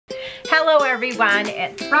Hello everyone,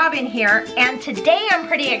 it's Robin here, and today I'm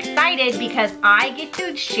pretty excited because I get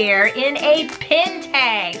to share in a pin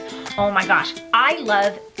tag. Oh my gosh, I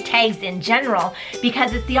love tags in general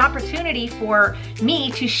because it's the opportunity for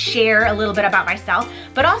me to share a little bit about myself,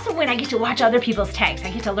 but also when I get to watch other people's tags, I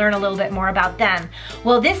get to learn a little bit more about them.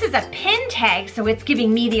 Well, this is a pin tag, so it's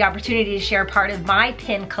giving me the opportunity to share part of my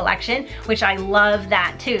pin collection, which I love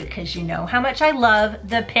that too, because you know how much I love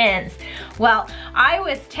the pins. Well, I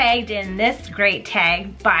was tagged in this great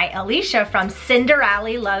tag by Alicia from Cinder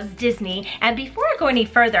Loves Disney, and before I go any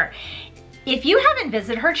further, if you haven't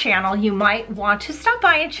visited her channel, you might want to stop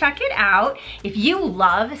by and check it out. If you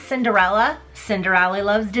love Cinderella, Cinder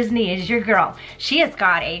Loves Disney is your girl. She has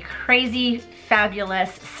got a crazy,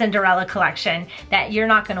 fabulous Cinderella collection that you're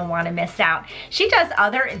not gonna wanna miss out. She does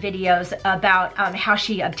other videos about how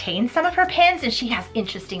she obtains some of her pins, and she has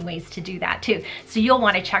interesting ways to do that too. So you'll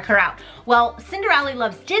wanna check her out. Well, Cinderella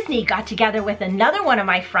Loves Disney got together with another one of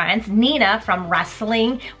my friends, Nina from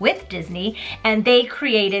Wrestling with Disney, and they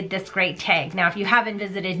created this great tag. Now, if you haven't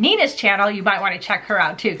visited Nina's channel, you might wanna check her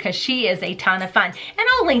out too, because she is a ton of fun. And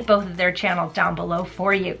I'll link both of their channels down below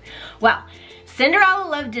for you. Well, Cinderella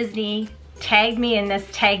Loves Disney tagged me in this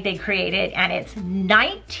tag they created, and it's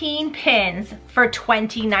 19 pins for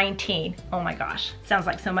 2019. Oh my gosh, sounds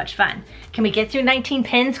like so much fun. Can we get through 19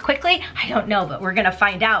 pins quickly? I don't know, but we're gonna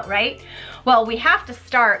find out, right? Well, we have to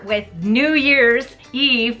start with New Year's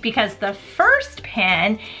Eve because the first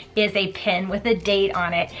pin is a pin with a date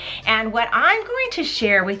on it. And what I'm going to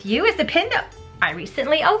share with you is a pin that I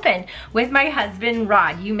recently opened with my husband,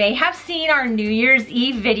 Rod. You may have seen our New Year's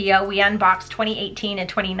Eve video. We unboxed 2018 and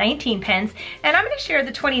 2019 pins, and I'm gonna share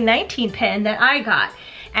the 2019 pin that I got,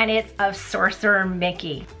 and it's of Sorcerer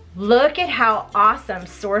Mickey. Look at how awesome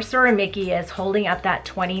Sorcerer Mickey is holding up that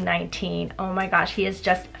 2019. Oh my gosh, he is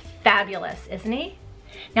just fabulous, isn't he?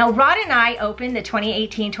 Now, Rod and I opened the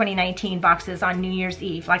 2018-2019 boxes on New Year's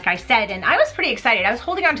Eve, like I said, and I was pretty excited. I was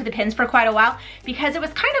holding on to the pins for quite a while because it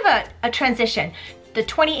was kind of a transition. The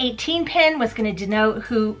 2018 pin was going to denote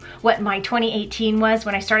what my 2018 was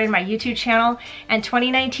when I started my YouTube channel, and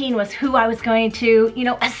 2019 was who I was going to,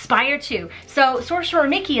 aspire to. So Sorcerer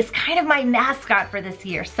Mickey is kind of my mascot for this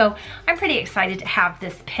year, so I'm pretty excited to have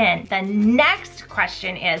this pin. The next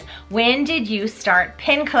question is, when did you start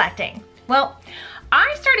pin collecting? Well,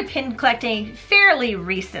 I started pin collecting fairly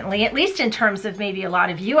recently, at least in terms of maybe a lot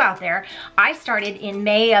of you out there. I started in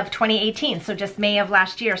May of 2018, so just May of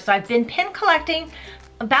last year. So I've been pin collecting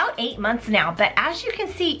about 8 months now, but as you can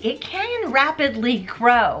see, it can rapidly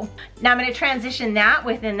grow. Now I'm gonna transition that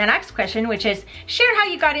within the next question, which is share how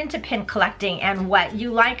you got into pin collecting and what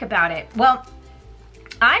you like about it. Well,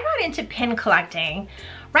 I got into pin collecting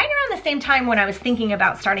right around the same time when I was thinking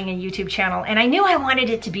about starting a YouTube channel, and I knew I wanted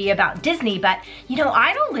it to be about Disney, but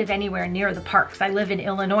I don't live anywhere near the parks. I live in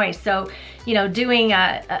Illinois, so doing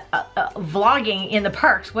vlogging in the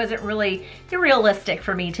parks wasn't really realistic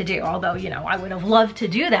for me to do, although I would have loved to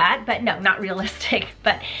do that, but no, not realistic.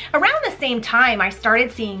 But around the same time, I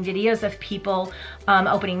started seeing videos of people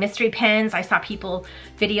opening mystery pins. I saw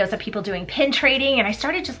videos of people doing pin trading, and I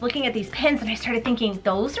started just looking at these pins and I started thinking,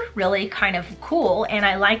 those are really kind of cool and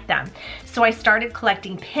I like them. So I started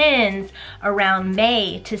collecting pins around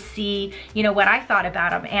May to see, what I thought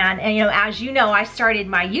about them. And as you know, I started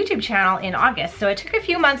my YouTube channel in August, so it took a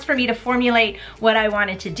few months for me to formulate what I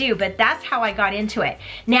wanted to do, but that's how I got into it.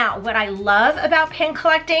 Now, what I love about pin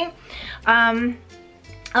collecting,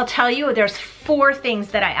 I'll tell you, there's 4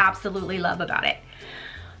 things that I absolutely love about it.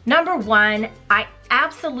 Number 1, I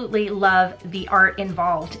absolutely love the art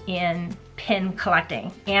involved in pin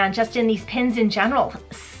collecting and just in these pins in general.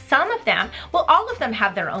 Some of them, well, all of them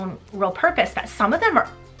have their own real purpose, but some of them are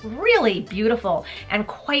really beautiful and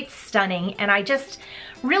quite stunning, and I just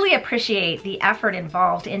really appreciate the effort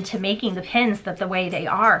involved into making the pins the way they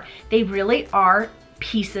are. They really are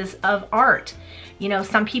pieces of art.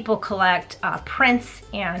 Some people collect prints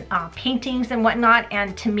and paintings and whatnot,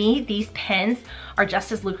 and to me, these pins are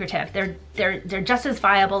just as lucrative. They're just as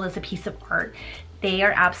viable as a piece of art. They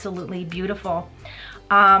are absolutely beautiful.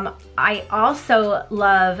 I also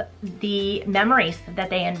love the memories that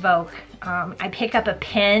they invoke. I pick up a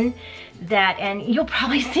pin and you'll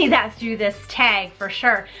probably see that through this tag for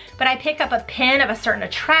sure, but I pick up a pin of a certain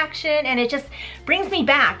attraction and it just brings me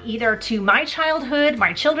back either to my childhood,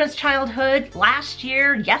 my children's childhood, last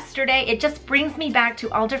year, yesterday. It just brings me back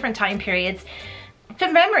to all different time periods,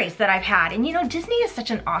 the memories that I've had. And Disney is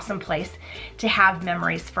such an awesome place to have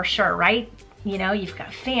memories for sure, right? You've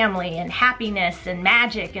got family and happiness and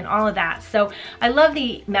magic and all of that. So I love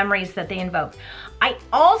the memories that they invoke. I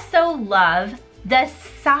also love the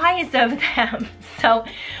size of them. So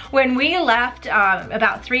when we left,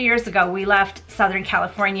 about 3 years ago, we left Southern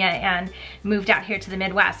California and moved out here to the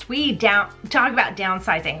Midwest. Talk about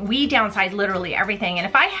downsizing. We downsized literally everything. And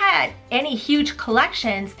if I had any huge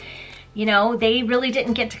collections, you know, they really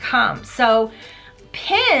didn't get to come. So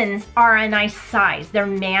pins are a nice size. They're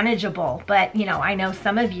manageable, but you know, I know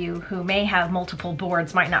some of you who may have multiple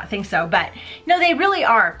boards might not think so, but no, they really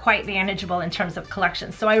are quite manageable in terms of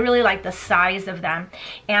collections. So I really like the size of them.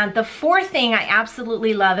 And the fourth thing I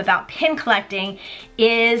absolutely love about pin collecting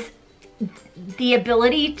is the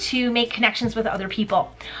ability to make connections with other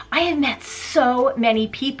people. I have met so many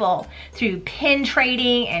people through pin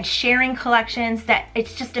trading and sharing collections that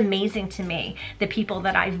it's just amazing to me, the people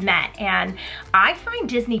that I've met. And I find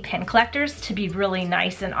Disney pin collectors to be really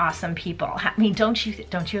nice and awesome people. I mean, don't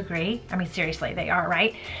you agree? I mean, seriously, they are,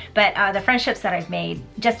 right? But the friendships that I've made,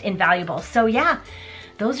 just invaluable. So yeah,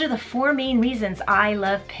 those are the 4 main reasons I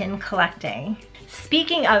love pin collecting.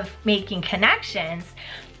 Speaking of making connections,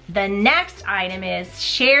 the next item is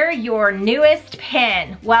share your newest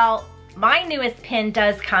pin. Well, my newest pin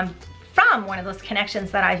does come from one of those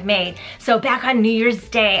connections that I've made. So back on New Year's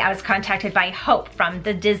Day, I was contacted by Hope from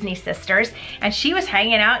the Disney Sisters, and she was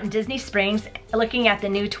hanging out in Disney Springs looking at the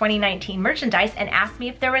new 2019 merchandise and asked me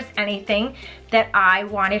if there was anything that I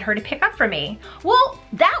wanted her to pick up for me. Well,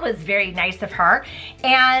 that was very nice of her.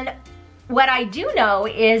 And what I do know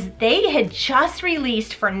is they had just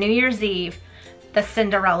released for New Year's Eve the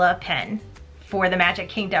Cinderella pin for the Magic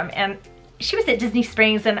Kingdom, and she was at Disney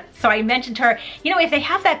Springs, and so I mentioned to her, you know, if they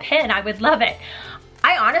have that pin, I would love it.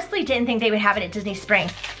 I honestly didn't think they would have it at Disney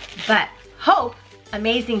Springs, but Hope,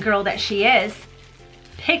 amazing girl that she is,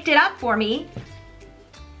 picked it up for me,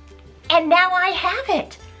 and now I have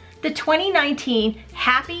it. The 2019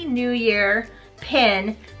 Happy New Year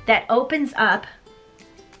pin that opens up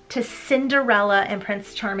to Cinderella and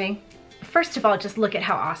Prince Charming. First of all, just look at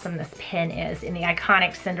how awesome this pin is in the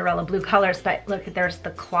iconic Cinderella blue colors, but look, there's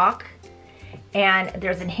the clock and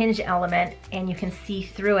there's a hinge element and you can see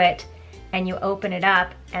through it, and you open it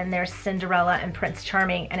up and there's Cinderella and Prince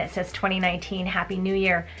Charming, and it says 2019 Happy New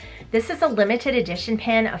Year. This is a limited edition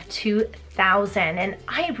pin of 2,000, and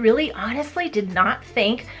I really honestly did not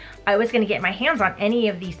think I was gonna get my hands on any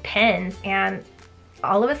of these pins, and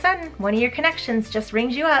all of a sudden, one of your connections just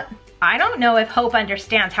rings you up. I don't know if Hope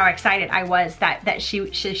understands how excited I was that she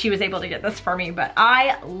was able to get this for me, but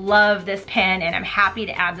I love this pin and I'm happy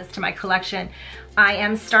to add this to my collection. I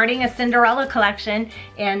am starting a Cinderella collection,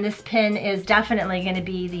 and this pin is definitely going to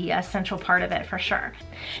be the central part of it for sure.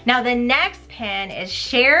 Now the next pin is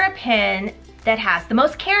share a pin that has the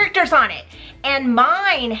most characters on it, and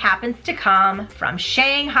mine happens to come from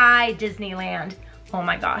Shanghai Disneyland. Oh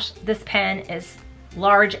my gosh, this pen is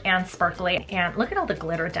large and sparkly, and look at all the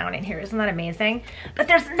glitter down in here. Isn't that amazing? But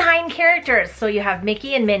there's 9 characters. So you have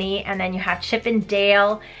Mickey and Minnie, and then you have Chip and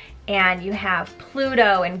Dale, and you have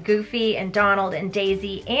Pluto and Goofy and Donald and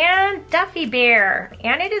Daisy and Duffy Bear.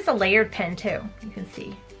 And it is a layered pen too. You can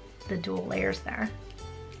see the dual layers there.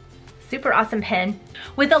 Super awesome pen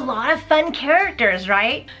with a lot of fun characters,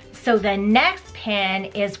 right? So the next pen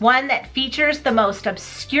is one that features the most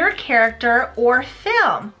obscure character or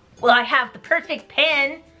film. Well, I have the perfect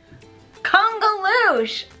pin,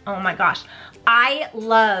 Congaloosh. Oh my gosh, I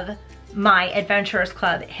love my Adventurers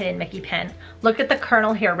Club Hidden Mickey pin. Look at the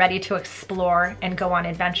Colonel here, ready to explore and go on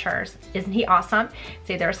adventures. Isn't he awesome?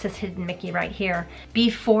 See, there's his Hidden Mickey right here.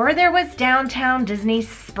 Before there was downtown Disney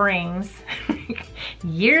Springs,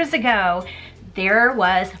 years ago, there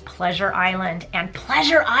was Pleasure Island, and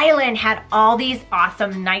Pleasure Island had all these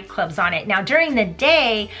awesome nightclubs on it. Now during the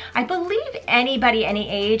day, I believe anybody any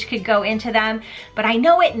age could go into them, but I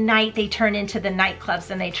know at night they turn into the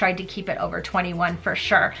nightclubs, and they tried to keep it over 21 for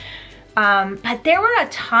sure. But there were a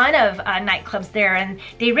ton of nightclubs there, and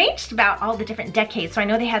they ranged about all the different decades. So I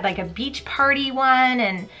know they had like a beach party one,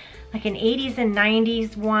 and like an 80s and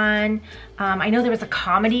 90s one. I know there was a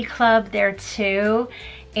comedy club there too.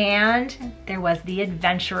 And there was the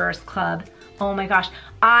Adventurers Club. Oh my gosh,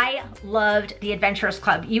 I loved the Adventurers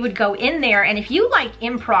Club. You would go in there, and if you like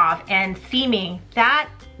improv and theming, that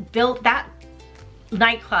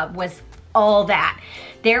nightclub was all that.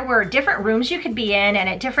 There were different rooms you could be in, and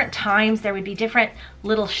at different times there would be different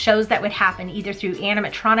little shows that would happen, either through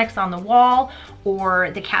animatronics on the wall or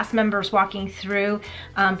the cast members walking through.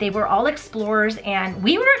 They were all explorers, and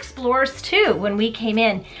we were explorers too when we came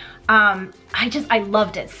in. I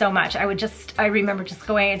loved it so much. I remember just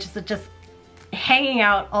going and just hanging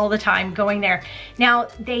out all the time, going there. Now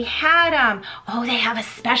they had, oh, they have a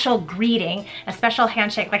special greeting, a special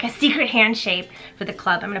handshake, like a secret handshake for the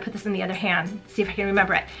club. I'm gonna put this in the other hand, see if I can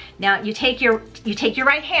remember it. Now you take your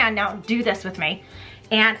right hand, now do this with me.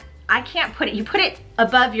 And I can't put it, you put it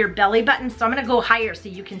above your belly button, so I'm gonna go higher so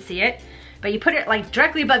you can see it. But you put it like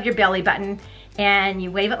directly above your belly button and you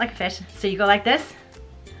wave it like a fish. So you go like this,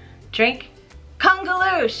 drink,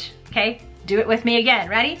 Congaloosh. Okay, do it with me again,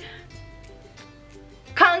 ready?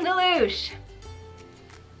 Congaloosh.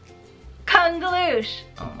 Congaloosh.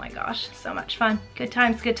 Oh my gosh, so much fun. Good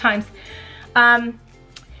times, good times.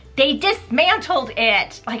 They dismantled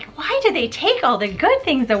it. Like, why did they take all the good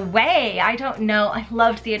things away? I don't know. I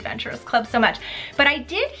loved the Adventurers Club so much. But I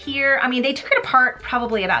did hear, I mean, they took it apart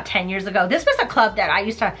probably about 10 years ago. This was a club that I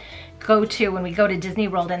used to go to when we go to Disney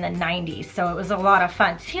World in the 90s. So it was a lot of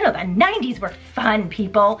fun. So, you know, the 90s were fun,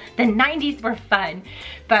 people. The 90s were fun.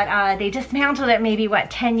 But they dismantled it maybe,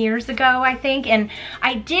 what, 10 years ago, I think. And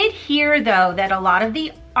I did hear, though, that a lot of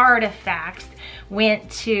the artifacts went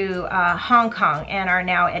to Hong Kong and are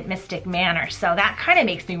now at Mystic Manor. So that kind of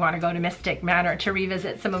makes me want to go to Mystic Manor to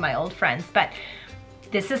revisit some of my old friends. But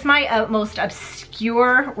this is my most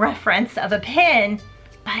obscure reference of a pin,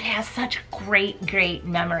 but it has such great, great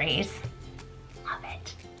memories. Love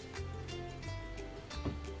it.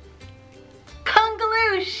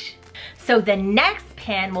 Congaloosh. So the next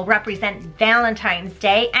pin will represent Valentine's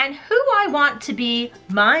Day and who I want to be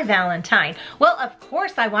my Valentine. Well, of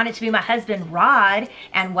course I want it to be my husband Rod,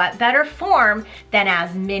 and what better form than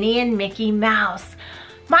as Minnie and Mickey Mouse,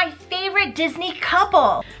 my favorite Disney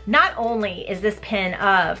couple. Not only is this pin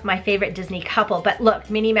of my favorite Disney couple, but look,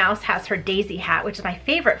 Minnie Mouse has her daisy hat, which is my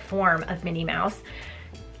favorite form of Minnie Mouse.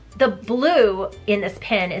 The blue in this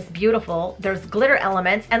pin is beautiful. There's glitter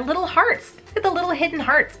elements and little hearts. Look at the little hidden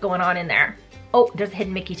hearts going on in there. Oh, there's a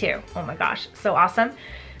hidden Mickey too. Oh my gosh, so awesome.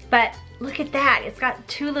 But look at that, it's got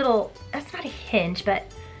two little, that's not a hinge, but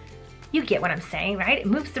you get what I'm saying, right? It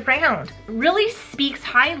moves around. Really speaks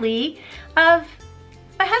highly of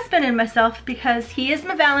my husband and myself, because he is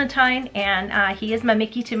my Valentine and he is my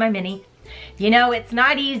Mickey to my Minnie. You know, it's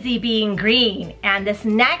not easy being green, and this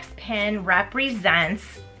next pin represents,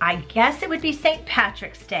 I guess it would be St.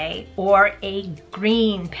 Patrick's Day, or a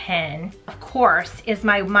green pin. Of course, is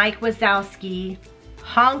my Mike Wazowski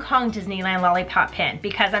Hong Kong Disneyland Lollipop pin,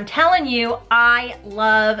 because I'm telling you, I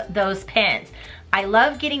love those pins. I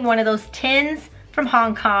love getting one of those tins from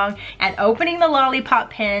Hong Kong and opening the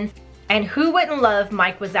lollipop pins. And who wouldn't love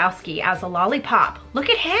Mike Wazowski as a lollipop? Look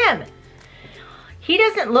at him. He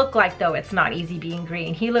doesn't look like, though, it's not easy being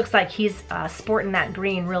green. He looks like he's sporting that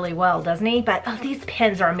green really well, doesn't he? But oh, these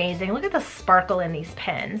pins are amazing. Look at the sparkle in these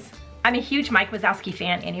pins. I'm a huge Mike Wazowski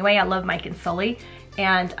fan anyway. I love Mike and Sully.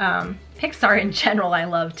 And Pixar in general I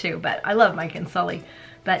love too, but I love Mike and Sully.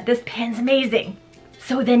 But this pin's amazing.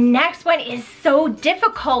 So the next one is so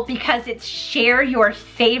difficult because it's share your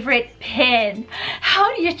favorite pin.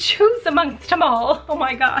 How do you choose amongst them all? Oh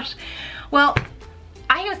my gosh. Well,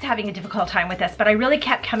 I was having a difficult time with this, but I really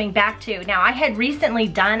kept coming back to. Now, I had recently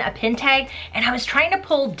done a pin tag and I was trying to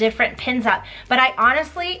pull different pins up, but I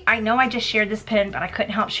honestly, I know I just shared this pin, but I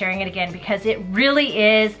couldn't help sharing it again because it really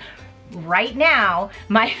is right now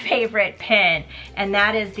my favorite pin, and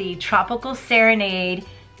that is the Tropical Serenade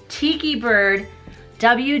Tiki Bird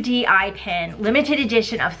WDI pin, limited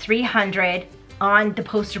edition of 300 on the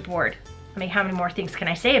poster board. I mean, how many more things can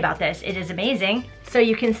I say about this? It is amazing. So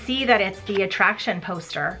you can see that it's the attraction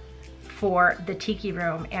poster for the Tiki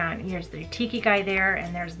Room, and here's the Tiki guy there,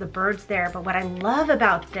 and there's the birds there. But what I love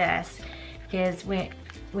about this is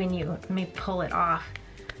when you, let me pull it off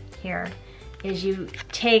here, is you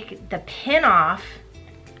take the pin off.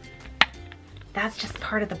 That's just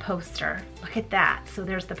part of the poster. Look at that. So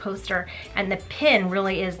there's the poster, and the pin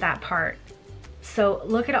really is that part. So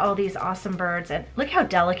look at all these awesome birds, and look how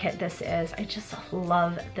delicate this is. I just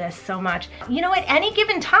love this so much. You know, at any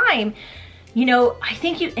given time, you know, I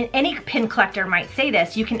think any pin collector might say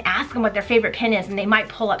this, you can ask them what their favorite pin is and they might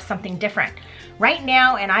pull up something different. Right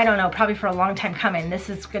now, and I don't know, probably for a long time coming, this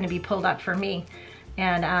is gonna be pulled up for me.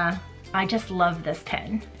 And I just love this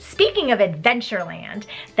pin. Speaking of Adventureland,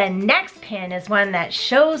 the next pin is one that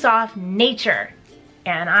shows off nature.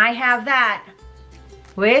 And I have that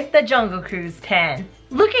with the Jungle Cruise pin.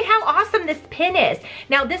 Look at how awesome this pin is.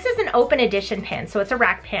 Now, this is an open edition pin, so it's a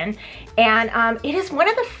rack pin, and it is one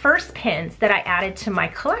of the first pins that I added to my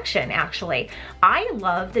collection, actually. I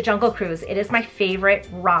love the Jungle Cruise. It is my favorite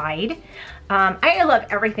ride. I love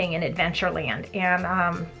everything in Adventureland,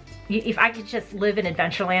 and if I could just live in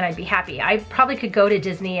Adventureland, I'd be happy. I probably could go to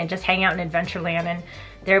Disney and just hang out in Adventureland and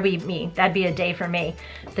there'd be me. That'd be a day for me.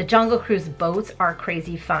 The Jungle Cruise boats are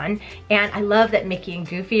crazy fun. And I love that Mickey and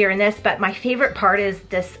Goofy are in this, but my favorite part is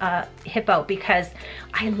this hippo because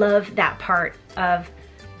I love that part of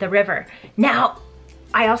the river. Now,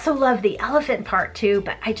 I also love the elephant part too,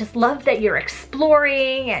 but I just love that you're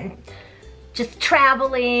exploring and just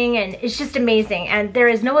traveling, and it's just amazing. And there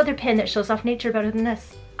is no other pin that shows off nature better than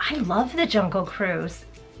this. I love the Jungle Cruise.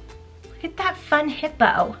 Look at that fun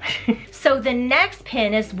hippo. So the next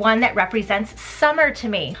pin is one that represents summer to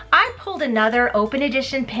me. I pulled another open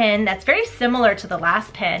edition pin that's very similar to the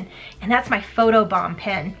last pin, and that's my photo bomb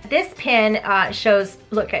pin. This pin shows,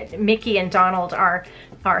 look at Mickey and Donald are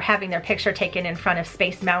having their picture taken in front of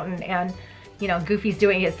Space Mountain, and you know, Goofy's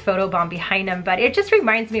doing his photo bomb behind him, but it just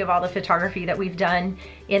reminds me of all the photography that we've done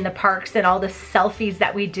in the parks and all the selfies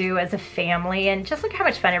that we do as a family, and just look how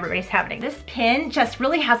much fun everybody's having. This pin just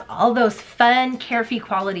really has all those fun, carefree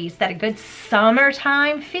qualities that a good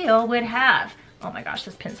summertime feel would have. Oh my gosh,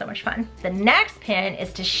 this pin's so much fun. The next pin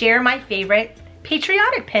is to share my favorite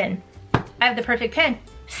patriotic pin. I have the perfect pin.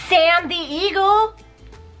 Sam the Eagle.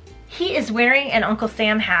 He is wearing an Uncle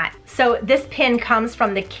Sam hat. So this pin comes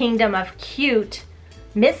from the Kingdom of Cute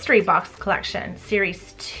Mystery Box Collection,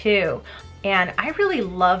 Series 2. And I really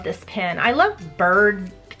love this pin. I love bird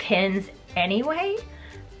pins anyway,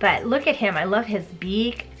 but look at him. I love his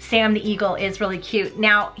beak. Sam the Eagle is really cute.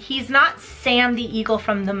 Now, he's not Sam the Eagle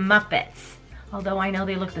from the Muppets, although I know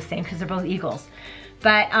they look the same because they're both eagles.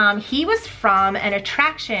 But he was from an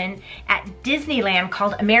attraction at Disneyland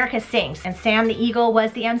called America Sings, and Sam the Eagle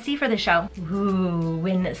was the MC for the show. Ooh,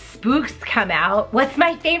 when the spooks come out, what's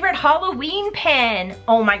my favorite Halloween pin?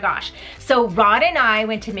 Oh my gosh. So Rod and I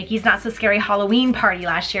went to Mickey's Not So Scary Halloween party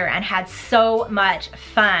last year and had so much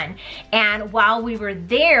fun. And while we were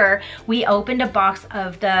there, we opened a box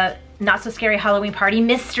of the Not So Scary Halloween Party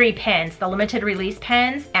mystery pins, the limited release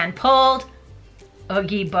pins, and pulled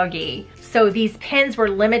Oogie Boogie. So these pins were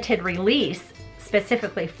limited release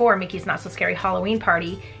specifically for Mickey's Not So Scary Halloween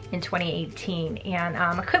Party in 2018.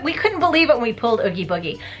 And we couldn't believe it when we pulled Oogie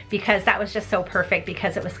Boogie, because that was just so perfect,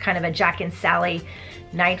 because it was kind of a Jack and Sally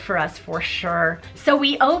night for us for sure. So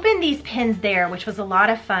we opened these pins there, which was a lot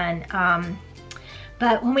of fun.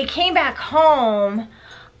 But when we came back home,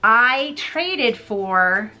 I traded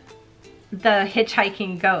for the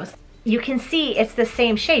Hitchhiking Ghost. You can see it's the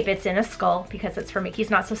same shape. It's in a skull because it's for Mickey's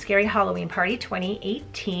Not So Scary Halloween Party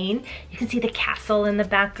 2018. You can see the castle in the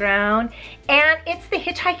background, and it's the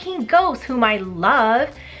Hitchhiking Ghost, whom I love.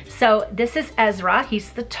 So this is Ezra, he's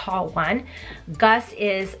the tall one. Gus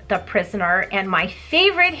is the prisoner, and my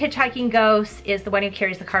favorite Hitchhiking Ghost is the one who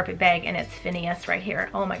carries the carpet bag, and it's Phineas right here.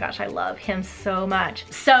 Oh my gosh, I love him so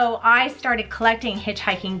much. So I started collecting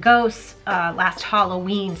Hitchhiking Ghosts last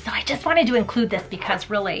Halloween, so I just wanted to include this because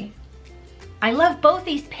really, I love both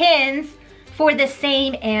these pins for the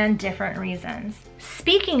same and different reasons.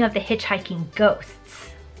 Speaking of the Hitchhiking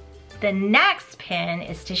Ghosts, the next pin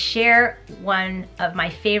is to share one of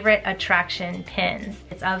my favorite attraction pins.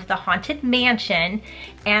 It's of the Haunted Mansion,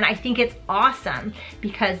 and I think it's awesome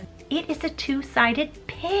because it is a two-sided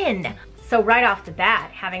pin. So right off the bat,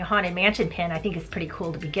 having a Haunted Mansion pin I think is pretty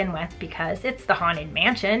cool to begin with, because it's the Haunted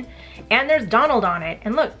Mansion and there's Donald on it.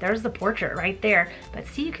 And look, there's the portrait right there. But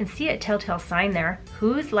see, you can see a telltale sign there.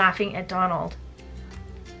 Who's laughing at Donald?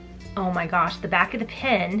 Oh my gosh, the back of the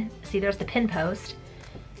pin, see there's the pin post,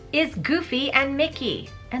 is Goofy and Mickey.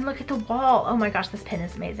 And look at the wall. Oh my gosh, this pin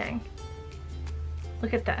is amazing.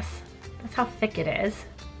 Look at this. That's how thick it is.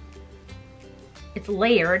 It's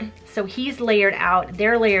layered, so he's layered out,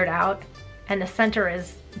 they're layered out, and the center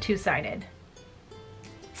is two-sided.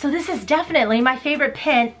 So this is definitely my favorite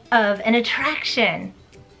pin of an attraction.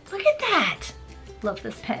 Look at that. Love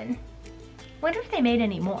this pin. Wonder if they made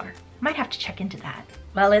any more. Might have to check into that.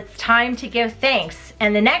 Well, it's time to give thanks,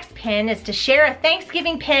 and the next pin is to share a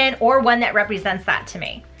Thanksgiving pin or one that represents that to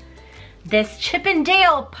me. This Chip 'n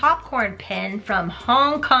Dale popcorn pin from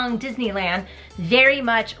Hong Kong Disneyland very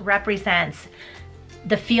much represents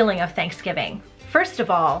the feeling of Thanksgiving. First of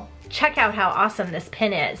all, check out how awesome this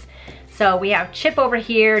pin is. So we have Chip over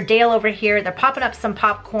here, Dale over here, they're popping up some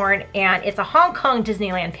popcorn, and it's a Hong Kong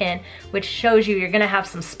Disneyland pin, which shows you you're gonna have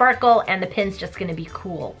some sparkle and the pin's just gonna be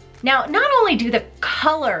cool. Now, not only do the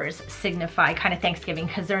colors signify kind of Thanksgiving,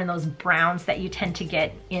 because they're in those browns that you tend to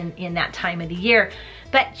get in that time of the year,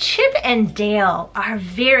 but Chip and Dale are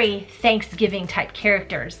very Thanksgiving type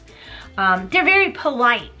characters. They're very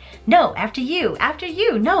polite. No, after you, after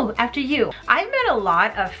you, no, after you. I've met a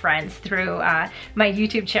lot of friends through my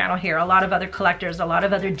YouTube channel here, a lot of other collectors, a lot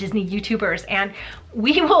of other Disney YouTubers, and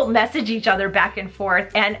we will message each other back and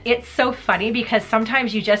forth, and it's so funny because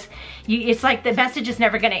sometimes it's like the message is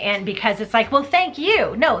never gonna end because it's like, well, thank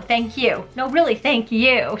you. No, thank you. No, really, thank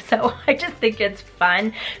you. So I just think it's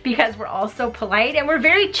fun because we're all so polite and we're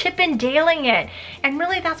very Chip and Daling it. And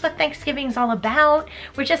really that's what Thanksgiving's all about.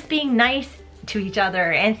 We're just being nice to each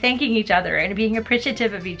other and thanking each other and being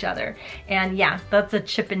appreciative of each other. And yeah, that's a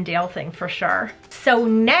Chip and Dale thing for sure. So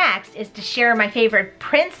next is to share my favorite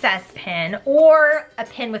princess pin or a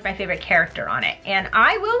pin with my favorite character on it. And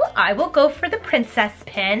I will go for the princess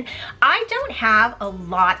pin. I don't have a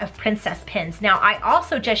lot of princess pins. Now I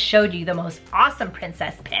also just showed you the most awesome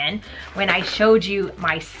princess pin when I showed you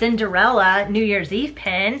my Cinderella New Year's Eve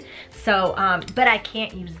pin. So, but I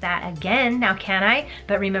can't use that again now, can I?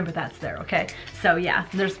 But remember that's there, okay? So yeah,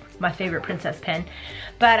 there's my favorite princess pin.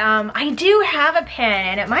 But I do have a pin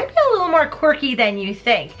and it might be a little more quirky than you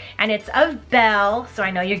think. And it's of Belle, so I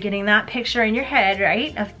know you're getting that picture in your head,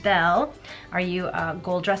 right? Of Belle. Are you a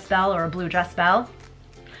gold dress Belle or a blue dress Belle?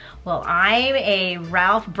 Well, I'm a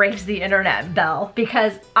Ralph Breaks the Internet Belle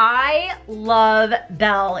because I love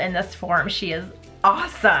Belle in this form. She is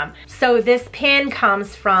awesome. So this pin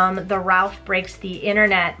comes from the Ralph Breaks the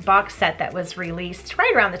Internet box set that was released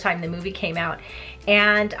right around the time the movie came out.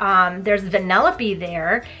 And there's Vanellope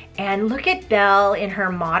there, and look at Belle in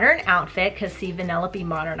her modern outfit, because see, Vanellope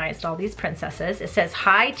modernized all these princesses. It says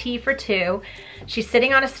high tea for two. She's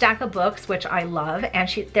sitting on a stack of books, which I love, and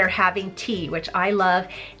they're having tea, which I love,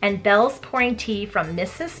 and Belle's pouring tea from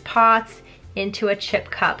Mrs. Potts into a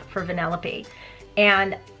chip cup for Vanellope.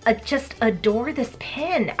 And I just adore this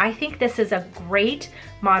pin. I think this is a great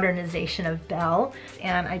modernization of Belle,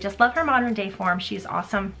 and I just love her modern day form. She's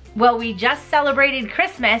awesome. Well, we just celebrated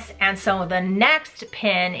Christmas, and so the next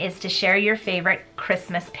pin is to share your favorite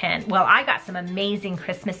Christmas pin. Well, I got some amazing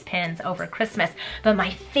Christmas pins over Christmas, but my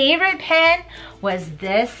favorite pin was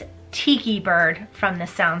this Tiki Bird from the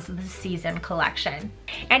Sounds of the Season collection.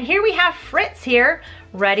 And here we have Fritz here,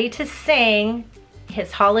 ready to sing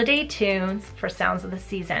his holiday tunes for Sounds of the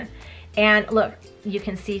Season. And look, you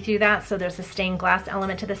can see through that, so there's a stained glass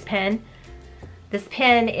element to this pin. This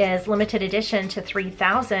pin is limited edition to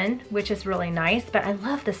 3,000, which is really nice, but I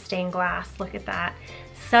love the stained glass. Look at that.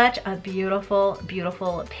 Such a beautiful,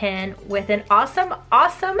 beautiful pin with an awesome,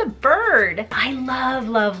 awesome bird. I love,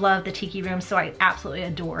 love, love the Tiki Room, so I absolutely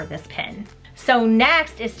adore this pin. So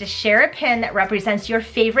next is to share a pin that represents your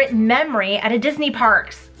favorite memory at a Disney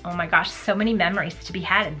parks. Oh my gosh, so many memories to be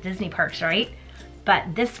had at Disney parks, right?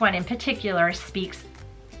 But this one in particular speaks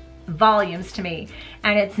volumes to me.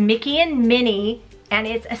 And it's Mickey and Minnie, and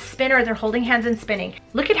it's a spinner. They're holding hands and spinning.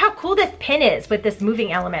 Look at how cool this pin is with this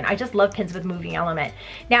moving element. I just love pins with moving element.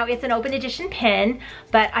 Now, it's an open edition pin,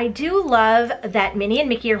 but I do love that Minnie and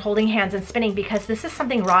Mickey are holding hands and spinning because this is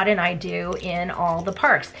something Rod and I do in all the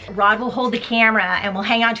parks. Rod will hold the camera and we'll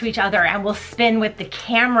hang on to each other and we'll spin with the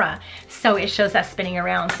camera. So it shows us spinning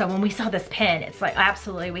around. So when we saw this pin, it's like,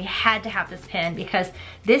 absolutely, we had to have this pin because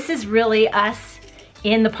this is really us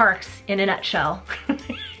in the parks in a nutshell.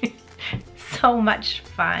 So much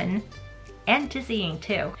fun and dizzying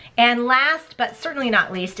too. And last but certainly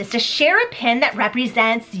not least is to share a pin that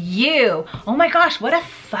represents you. Oh my gosh, what a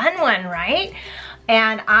fun one, right?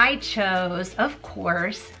 And I chose, of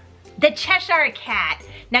course, the Cheshire Cat.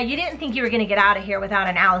 Now, you didn't think you were gonna get out of here without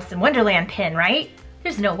an Alice in Wonderland pin, right?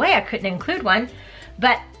 There's no way I couldn't include one.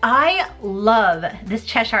 But I love this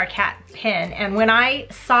Cheshire Cat pin, and when I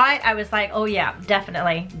saw it, I was like, oh yeah,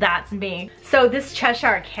 definitely, that's me. So this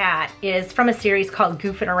Cheshire Cat is from a series called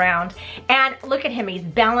Goofing Around, and look at him, he's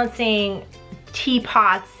balancing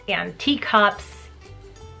teapots and teacups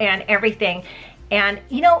and everything. And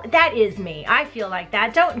you know, that is me. I feel like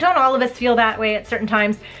that. Don't all of us feel that way at certain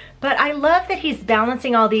times? But I love that he's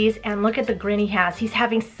balancing all these, and look at the grin he has. He's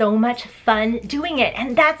having so much fun doing it,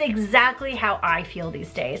 and that's exactly how I feel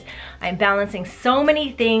these days. I'm balancing so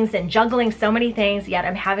many things and juggling so many things, yet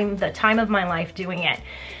I'm having the time of my life doing it.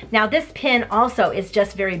 Now this pin also is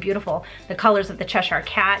just very beautiful. The colors of the Cheshire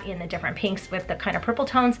Cat in the different pinks with the kind of purple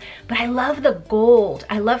tones, but I love the gold.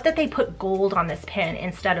 I love that they put gold on this pin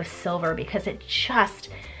instead of silver because it just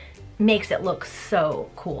makes it look so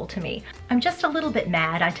cool to me. I'm just a little bit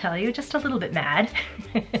mad, I tell you, just a little bit mad.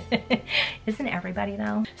 Isn't everybody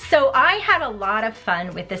though? So I had a lot of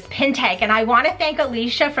fun with this pin tag, and I want to thank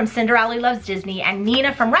Alicia from Cinderella Loves Disney and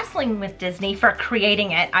Nina from Wrestling with Disney for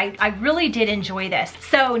creating it. I really did enjoy this.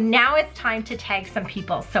 So now it's time to tag some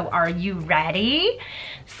people. So are you ready?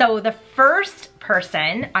 So the first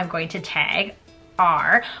person I'm going to tag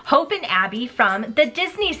are Hope and Abby from the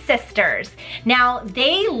Disney Sisters. Now,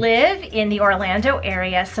 they live in the Orlando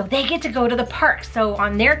area, so they get to go to the park. So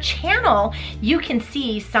on their channel, you can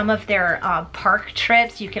see some of their park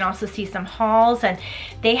trips. You can also see some hauls, and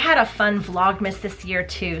they had a fun Vlogmas this year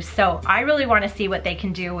too. So I really want to see what they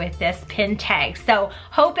can do with this pin tag. So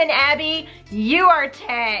Hope and Abby, you are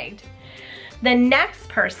tagged. The next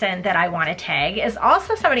person that I want to tag is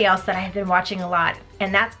also somebody else that I have been watching a lot,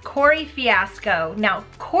 and that's Corey Fiasco. Now,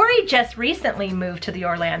 Corey just recently moved to the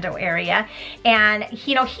Orlando area, and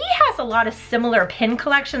you know, he has a lot of similar pin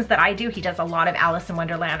collections that I do. He does a lot of Alice in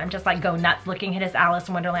Wonderland. I'm just like go nuts looking at his Alice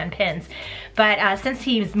in Wonderland pins. But since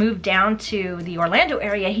he's moved down to the Orlando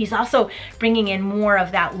area, he's also bringing in more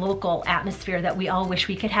of that local atmosphere that we all wish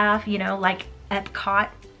we could have, you know, like Epcot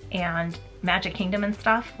and Magic Kingdom and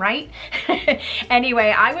stuff, right? Anyway,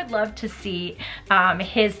 I would love to see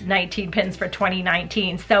his 19 pins for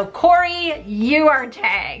 2019. So Corey, you are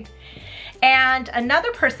tagged. And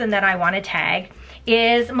another person that I want to tag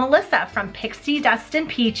is Melissa from Pixie Dust and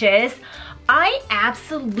Peaches. I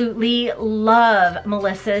absolutely love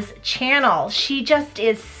Melissa's channel. She just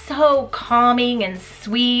is so calming and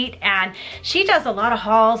sweet, and she does a lot of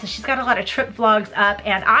hauls, and she's got a lot of trip vlogs up,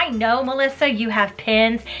 and I know, Melissa, you have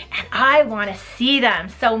pins, and I want to see them.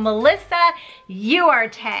 So Melissa, you are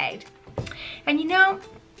tagged. And you know,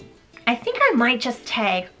 I think I might just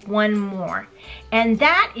tag one more. And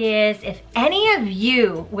that is, if any of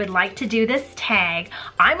you would like to do this tag,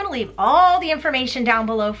 I'm gonna leave all the information down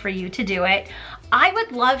below for you to do it. I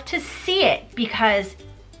would love to see it because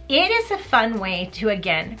it is a fun way to,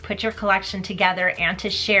 again, put your collection together and to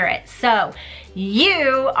share it. So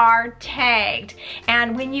you are tagged.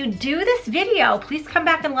 And when you do this video, please come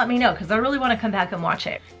back and let me know because I really want to come back and watch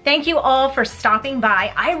it. Thank you all for stopping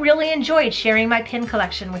by. I really enjoyed sharing my pin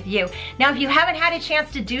collection with you. Now, if you haven't had a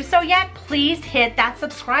chance to do so yet, please hit that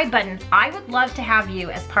subscribe button. I would love to have you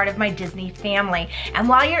as part of my Disney family. And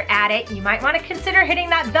while you're at it, you might want to consider hitting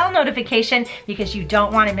that bell notification because you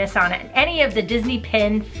don't want to miss on any of the Disney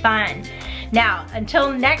pin fun. Now,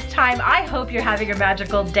 until next time, I hope you're having a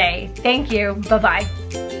magical day. Thank you.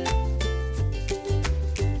 Bye-bye.